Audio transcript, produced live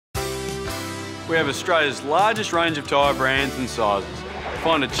we have Australia's largest range of tyre brands and sizes.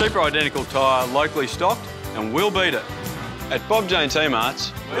 Find a cheaper identical tyre locally stocked and we'll beat it. At Bob Jane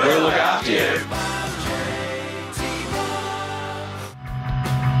T-Marts, we'll look after you.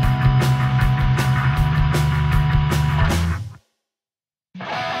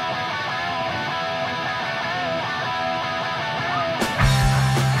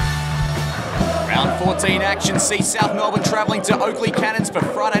 Round 14 action sees South Melbourne travelling to Oakleigh Cannons for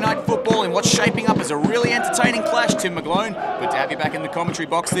Friday night football in what's shaping up as a really entertaining clash. Tim McGlone, good to have you back in the commentary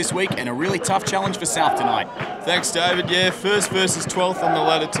box this week, and a really tough challenge for South tonight. Thanks, David. Yeah, first versus 12th on the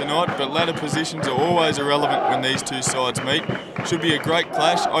ladder tonight, but ladder positions are always irrelevant when these two sides meet. Should be a great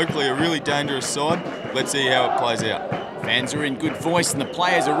clash. Oakleigh a really dangerous side. Let's see how it plays out. Fans are in good voice and the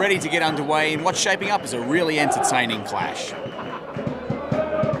players are ready to get underway in what's shaping up as a really entertaining clash.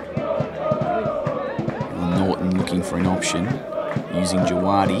 Norton looking for an option, using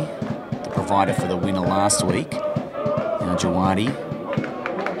Jawadi, the provider for the winner last week. Now Jawadi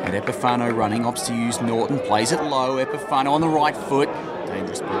had Epifano running, opts to use Norton, plays it low, Epifano on the right foot.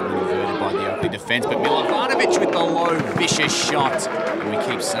 Dangerous ball inverted by the Oakleigh defence, but Milovanovic with the low, vicious shot. And we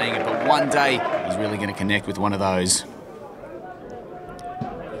keep saying it, but one day he's really going to connect with one of those.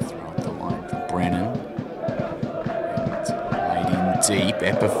 Throw up the line for Brennan. Laid in deep,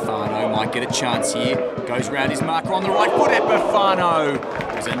 Epifano might get a chance here. Goes round his marker on the right foot, Epifano.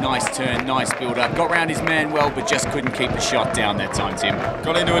 It was a nice turn, nice build-up. Got round his man well, but just couldn't keep the shot down that time, Tim.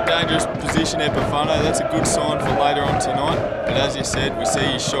 Got into a dangerous position, Epifano. That's a good sign for later on tonight. But as you said, we see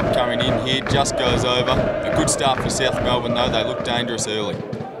his shot coming in here, just goes over. A good start for South Melbourne, though. They look dangerous early.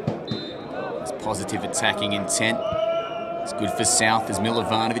 It's positive attacking intent. It's good for South as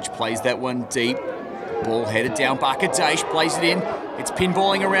Milovanovic plays that one deep. Ball headed down, Barkadash plays it in. It's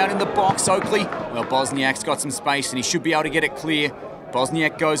pinballing around in the box, Oakleigh. Well, Bosniak's got some space and he should be able to get it clear.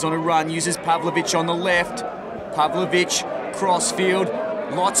 Bosniak goes on a run, uses Pavlovic on the left. Pavlovic, crossfield.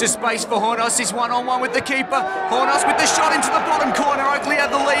 Lots of space for Hornos. He's one-on-one with the keeper. Hornos with the shot into the bottom corner. Oakleigh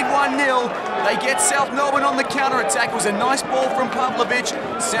have the lead 1-0. They get South Melbourne on the counter-attack. It was a nice ball from Pavlovic.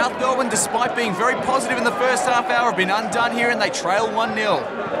 South Melbourne, despite being very positive in the first half hour, have been undone here and they trail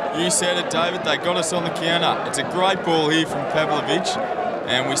 1-0. You said it, David. They got us on the counter. It's a great ball here from Pavlovic.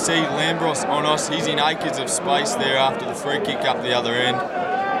 And we see Lambros on us. He's in acres of space there after the free kick up the other end.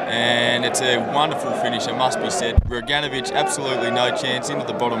 And it's a wonderful finish, it must be said. Roganovic, absolutely no chance, into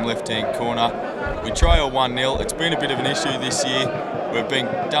the bottom left-hand corner. We trail 1-0. It's been a bit of an issue this year. We've been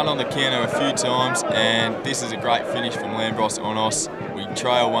done on the counter a few times, and this is a great finish from Lambros on us. We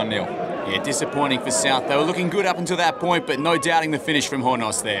trail 1-0. Yeah, disappointing for South. They were looking good up until that point, but no doubting the finish from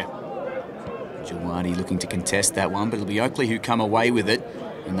Hornos there. Jawadi looking to contest that one, but it'll be Oakleigh who come away with it.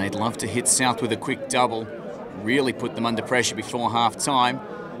 And they'd love to hit South with a quick double. Really put them under pressure before half-time.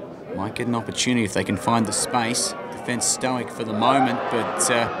 Might get an opportunity if they can find the space. Defence stoic for the moment, but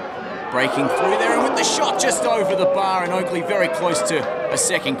breaking through there and with the shot just over the bar, and Oakleigh very close to a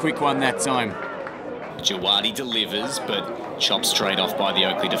second quick one that time. Jawadi delivers, but chopped straight off by the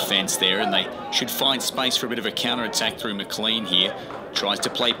Oakleigh defence there, and they should find space for a bit of a counter-attack through McLean here. Tries to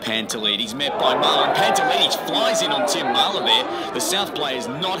play Pantelides, met by Marlon. Pantelides flies in on Tim Marler there. The South players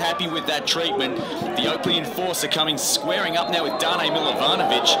not happy with that treatment. The Oakleigh enforcer coming squaring up now with Dane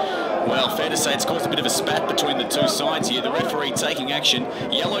Milovanovic. Well, fair to say it's caused a bit of a spat between the two sides here. The referee taking action.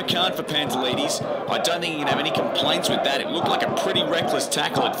 Yellow card for Pantelides. I don't think he can have any complaints with that. It looked like a pretty reckless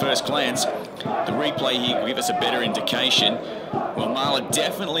tackle at first glance. The replay here will give us a better indication. Well, Marler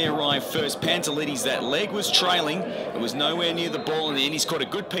definitely arrived first. Pantelides, that leg was trailing. It was nowhere near the ball in the end. He's caught a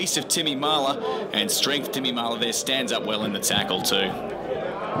good piece of Timmy Marler, and strength Timmy Marler there stands up well in the tackle too.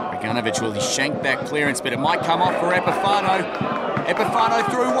 Roganovic will shank that clearance, but it might come off for Epifano. Epifano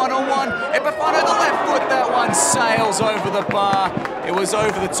through one-on-one. Epifano the left foot, that one sails over the bar. It was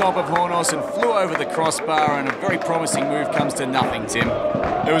over the top of Hornos and flew over the crossbar, and a very promising move comes to nothing, Tim.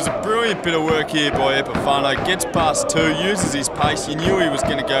 It was a brilliant bit of work here by Epifano. Gets past two, uses his pace. You knew he was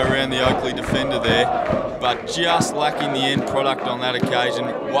going to go around the Oakleigh defender there, but just lacking the end product on that occasion,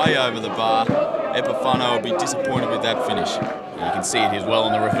 way over the bar. Epifano will be disappointed with that finish. You can see it as well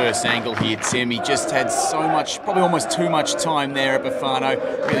on the reverse angle here, Tim. He just had so much, probably almost too much time there, Epifano.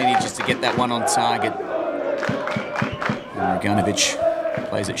 Really needs just to get that one on target. And Roganovic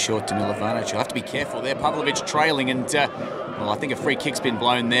plays it short to Milovanovic. You'll have to be careful there. Pavlovic trailing, and well, I think a free kick's been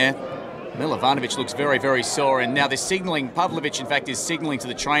blown there. Milovanovic looks very, very sore, and now they're signalling, Pavlovic in fact is signalling to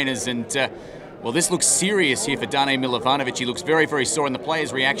the trainers, and well, this looks serious here for Dane Milovanovic. He looks very, very sore, and the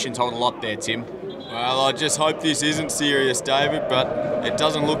players' reaction told a lot there, Tim. Well, I just hope this isn't serious, David, but it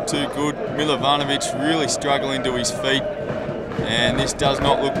doesn't look too good. Milovanovic really struggling to his feet. and this does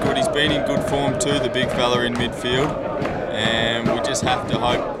not look good. He's been in good form too, the big fella in midfield, and we just have to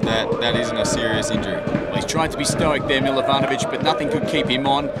hope that that isn't a serious injury. Well, he's tried to be stoic there, Milovanovic, but nothing could keep him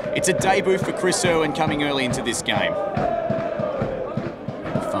on. It's a debut for Chris Irwin coming early into this game.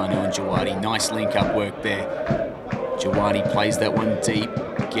 Fano and Jawadi, nice link-up work there. Jawadi plays that one deep,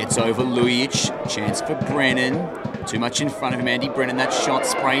 gets over Lujic, chance for Brennan. Too much in front of him, Andy Brennan. That shot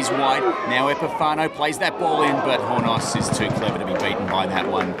sprays wide. Now Epifano plays that ball in, but Hornos is too clever to be beaten by that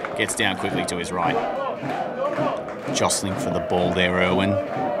one. Gets down quickly to his right. Jostling for the ball there, Irwin.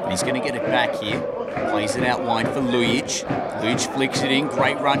 And he's going to get it back here. Plays it out wide for Lujic. Lujic flicks it in.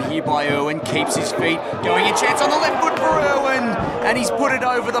 Great run here by Irwin. Keeps his feet. Going in, chance on the left foot for Irwin. And he's put it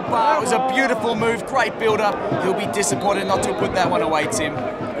over the bar. It was a beautiful move. Great build-up. He'll be disappointed not to put that one away, Tim.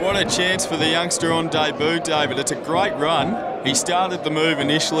 What a chance for the youngster on debut, David. It's a great run. He started the move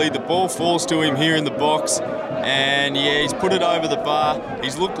initially. The ball falls to him here in the box. And yeah, he's put it over the bar.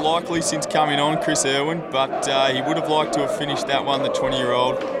 He's looked likely since coming on, Chris Irwin, but he would have liked to have finished that one, the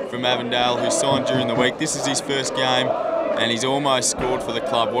 20-year-old from Avondale who signed during the week. This is his first game, and he's almost scored for the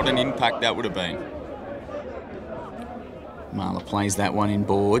club. What an impact that would have been. Marler plays that one in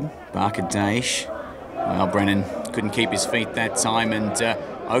board. Barker Daesh. Well, Brennan couldn't keep his feet that time, and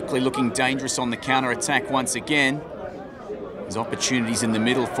Oakleigh looking dangerous on the counter-attack once again. There's opportunities in the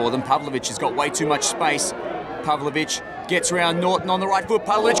middle for them. Pavlovic has got way too much space. Pavlovic gets around Norton on the right foot.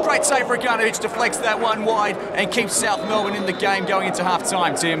 Pavlovic, great save for Aganovic, deflects that one wide and keeps South Melbourne in the game going into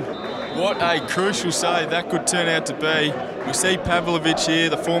half-time, Tim. What a crucial save that could turn out to be. We see Pavlovic here,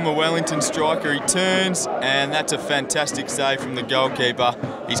 the former Wellington striker. He turns, and that's a fantastic save from the goalkeeper.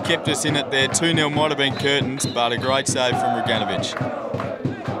 He's kept us in it there. 2-0 might have been curtains, but a great save from Ruganovic.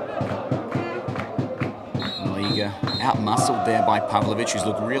 Out-muscled there by Pavlovic, who's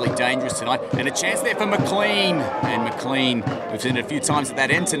looked really dangerous tonight. And a chance there for McLean. And McLean, we've seen it a few times at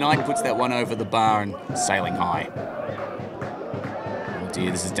that end tonight, puts that one over the bar and sailing high. Oh dear,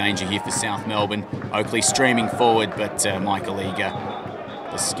 this is danger here for South Melbourne. Oakleigh streaming forward, but Michael Eager,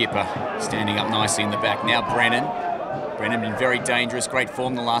 the skipper, standing up nicely in the back. Now Brennan. Brennan been very dangerous, great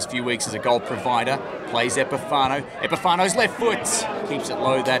form the last few weeks as a goal provider. Plays Epifano. Epifano's left foot. Keeps it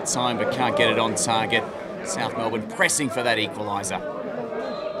low that time, but can't get it on target. South Melbourne pressing for that equaliser.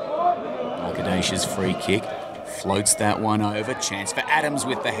 Arkadash's free kick. Floats that one over. Chance for Adams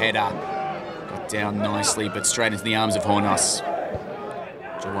with the header. Got down nicely, but straight into the arms of Hornos.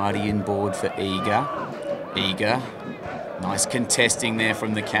 Jawadi in board for Eager. Eager. Nice contesting there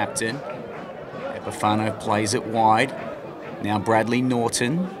from the captain. Epifano plays it wide. Now Bradley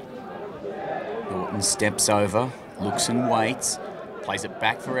Norton. Norton steps over. Looks and waits. Plays it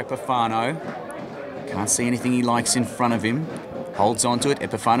back for Epifano. Can't see anything he likes in front of him. Holds onto it.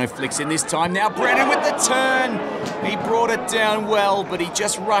 Epifano flicks in this time. Now Brennan with the turn. He brought it down well, but he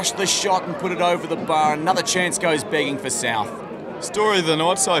just rushed the shot and put it over the bar. Another chance goes begging for South. Story of the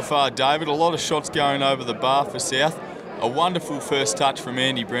night so far, David. A lot of shots going over the bar for South. A wonderful first touch from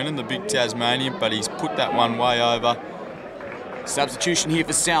Andy Brennan, the big Tasmanian, but he's put that one way over. Substitution here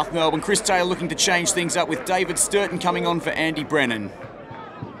for South Melbourne. Chris Taylor looking to change things up with David Sturton coming on for Andy Brennan.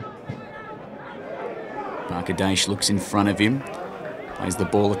 Barkadash looks in front of him. Plays the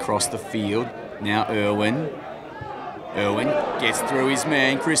ball across the field. Now Irwin. Irwin gets through his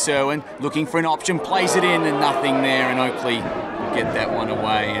man, Chris Irwin, looking for an option, plays it in and nothing there, and Oakleigh will get that one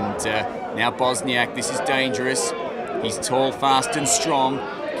away. And now Bosniak, this is dangerous. He's tall, fast and strong.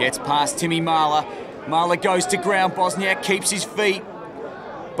 Gets past Timmy Marler. Marler goes to ground. Bosniak keeps his feet.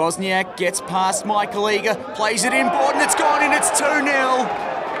 Bosniak gets past Michael Eager. Plays it in. Borden, it's gone in. It's 2-0.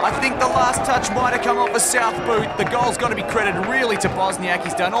 I think the last touch might have come off a South boot. The goal's got to be credited really to Bosniak.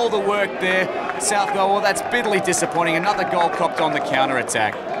 He's done all the work there. South goal, well, that's bitterly disappointing. Another goal copped on the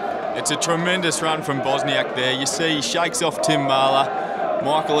counter-attack. It's a tremendous run from Bosniak there. You see he shakes off Tim Marler.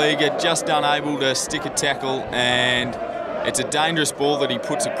 Michael Eager just unable to stick a tackle, and it's a dangerous ball that he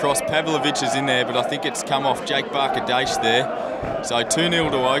puts across. Pavlovic is in there, but I think it's come off Jake Barkadash there. So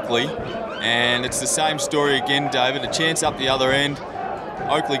 2-0 to Oakleigh, and it's the same story again, David. A chance up the other end.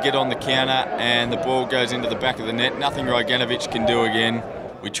 Oakleigh get on the counter, and the ball goes into the back of the net. Nothing Roganovic can do again.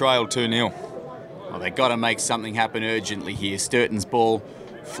 We trail 2-0. Well, they've got to make something happen urgently here. Sturton's ball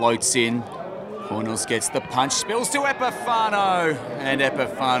floats in. Hornos gets the punch, spills to Epifano, and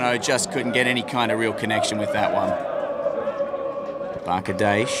Epifano just couldn't get any kind of real connection with that one.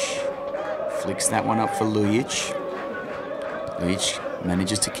 Barkadash flicks that one up for Lujic. Lujic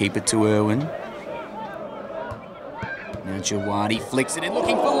manages to keep it to Irwin. Now Jawadi flicks it in,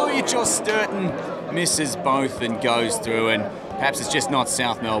 looking for Lujic or Sturton. Misses both and goes through, and perhaps it's just not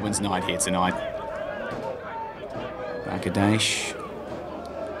South Melbourne's night here tonight. Barkadash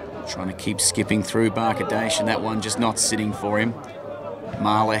trying to keep skipping through Barkadash, and that one just not sitting for him.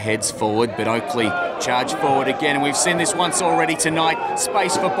 Marler heads forward, but Oakleigh charge forward again, and we've seen this once already tonight.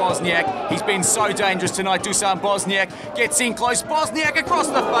 Space for Bosniak. He's been so dangerous tonight. Dusan Bosniak gets in close. Bosniak across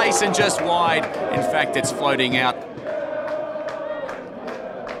the face and just wide. In fact, it's floating out.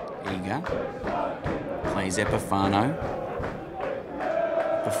 Eager plays Epifano.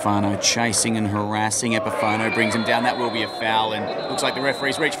 Epifano chasing and harassing. Epifano brings him down. That will be a foul, and looks like the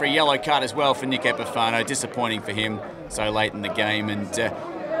referee's reached for a yellow card as well for Nick Epifano. Disappointing for him so late in the game. And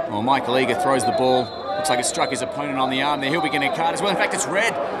well, Michael Eager throws the ball. Looks like it struck his opponent on the arm there. He'll be getting a card as well. In fact, it's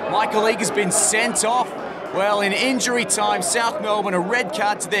red. Michael Eager's been sent off. Well, in injury time, South Melbourne, a red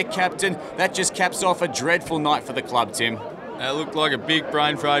card to their captain. That just caps off a dreadful night for the club, Tim. It looked like a big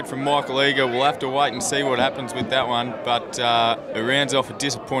brain fade from Michael Eager. We'll have to wait and see what happens with that one, but it rounds off a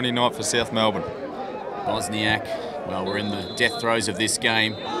disappointing night for South Melbourne. Bosniak, well, we're in the death throes of this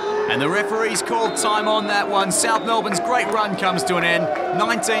game. And the referee's called time on that one. South Melbourne's great run comes to an end.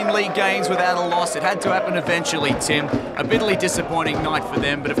 19 league games without a loss. It had to happen eventually, Tim. A bitterly disappointing night for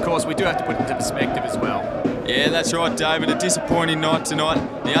them, but of course we do have to put it into perspective as well. Yeah, that's right, David. A disappointing night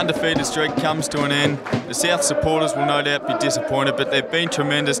tonight. The undefeated streak comes to an end. The South supporters will no doubt be disappointed, but they've been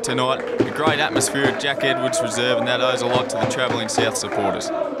tremendous tonight. A great atmosphere at Jack Edwards Reserve, and that owes a lot to the travelling South supporters.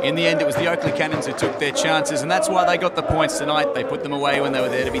 In the end, it was the Oakleigh Cannons who took their chances, and that's why they got the points tonight. They put them away when they were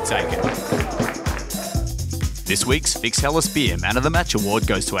there to be taken. This week's Fix Hellas Beer Man of the Match award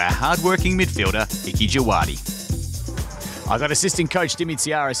goes to our hard-working midfielder, Icky Jawadi. I've got assistant coach Dimmy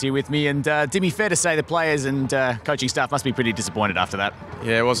Tsiaris here with me, and Dimmy, fair to say the players and coaching staff must be pretty disappointed after that.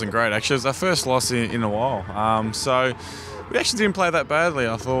 Yeah, it wasn't great actually. It was our first loss in a while. So we actually didn't play that badly.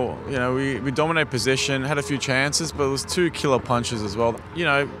 I thought, we dominated possession, had a few chances, but it was 2 killer punches as well.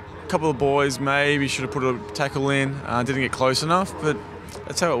 A couple of boys maybe should have put a tackle in, didn't get close enough, but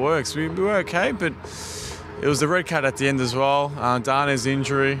that's how it works. We were okay, but it was the red card at the end as well, Dana's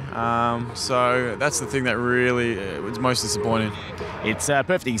injury, so that's the thing that really was most disappointing. It's a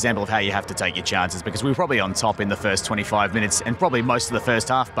perfect example of how you have to take your chances, because we were probably on top in the first 25 minutes and probably most of the first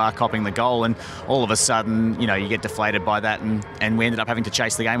half, bar copping the goal, and all of a sudden, you get deflated by that, and we ended up having to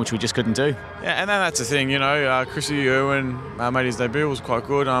chase the game, which we just couldn't do. Yeah, and then that's the thing, Chrissy Irwin made his debut, was quite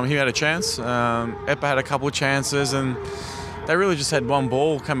good. He had a chance, Epa had a couple of chances, and they really just had one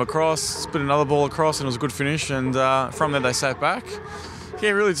ball come across, split another ball across, and it was a good finish. And from there, they sat back. Yeah,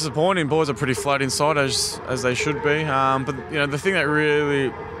 really disappointing. Boys are pretty flat inside, as they should be. But the thing that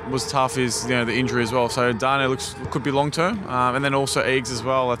really was tough is the injury as well. So Dana could be long term, and then also Eags as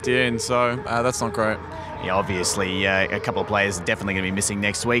well at the end. So that's not great. Yeah, obviously a couple of players are definitely going to be missing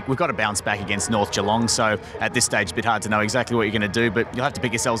next week. We've got to bounce back against North Geelong, so at this stage, a bit hard to know exactly what you're going to do, but you'll have to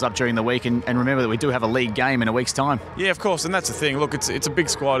pick yourselves up during the week and remember that we do have a league game in a week's time. Yeah, of course, and that's the thing. Look, it's a big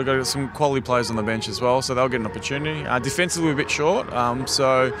squad. We've got some quality players on the bench as well, so they'll get an opportunity. Defensively, we're a bit short,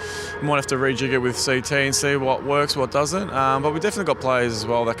 so we might have to rejig it with CT and see what works, what doesn't. But we've definitely got players as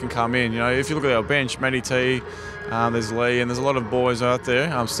well that can come in. If you look at our bench, Matty T, there's Lee, and there's a lot of boys out there.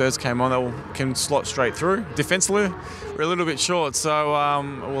 Sturz came on that can slot straight through. Defensively, we're a little bit short, so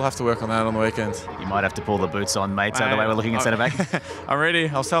we'll have to work on that on the weekend. You might have to pull the boots on, mate, so the way we're looking at centre-back. I'm ready.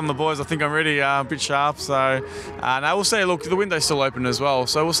 I was telling the boys I think I'm ready, a bit sharp. So now we'll see. Look, the window's still open as well,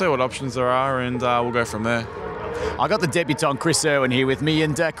 so we'll see what options there are, and we'll go from there. I got the debutant Chris Irwin here with me,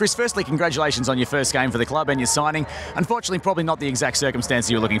 and Chris, firstly, congratulations on your first game for the club and your signing. Unfortunately, probably not the exact circumstance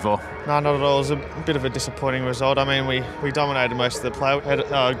you were looking for. No, not at all. It was a bit of a disappointing result. I mean, we dominated most of the play.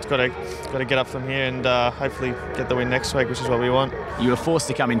 Got to get up from here and hopefully get the win next week, which is what we want. You were forced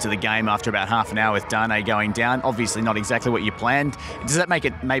to come into the game after about half an hour with Dane going down. Obviously, not exactly what you planned. Does that make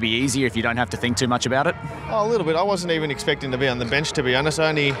it maybe easier if you don't have to think too much about it? Oh, a little bit. I wasn't even expecting to be on the bench, to be honest. I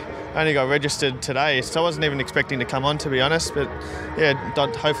only got registered today, so I wasn't even expecting to come on, to be honest. But yeah,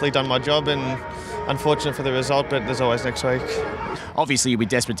 hopefully done my job, and unfortunate for the result, but there's always next week. Obviously, you'll be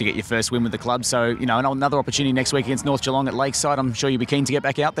desperate to get your first win with the club, so another opportunity next week against North Geelong at Lakeside. I'm sure you'll be keen to get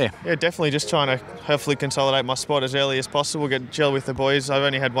back out there. Yeah, definitely. Just trying to hopefully consolidate my spot as early as possible, gel with the boys. I've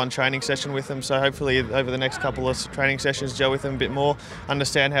only had one training session with them, so hopefully over the next couple of training sessions, gel with them a bit more,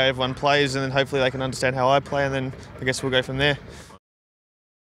 understand how everyone plays, and then hopefully they can understand how I play, and then I guess we'll go from there.